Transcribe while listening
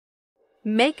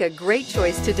Make a great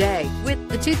choice today with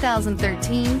the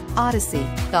 2013 Odyssey.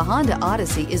 The Honda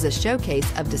Odyssey is a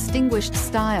showcase of distinguished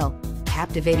style,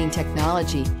 captivating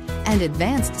technology, and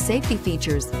advanced safety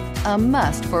features. A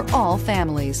must for all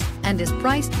families and is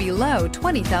priced below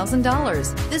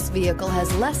 $20,000. This vehicle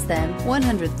has less than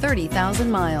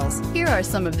 130,000 miles. Here are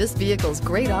some of this vehicle's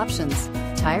great options: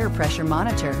 tire pressure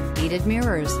monitor, heated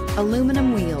mirrors,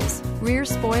 aluminum wheels, rear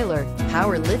spoiler,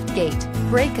 power lift gate,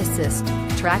 brake assist,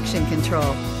 traction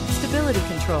control, stability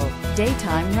control,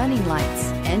 daytime running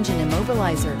lights, engine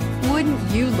immobilizer. Wouldn't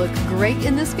you look great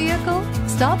in this vehicle?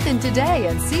 Stop in today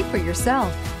and see for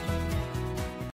yourself.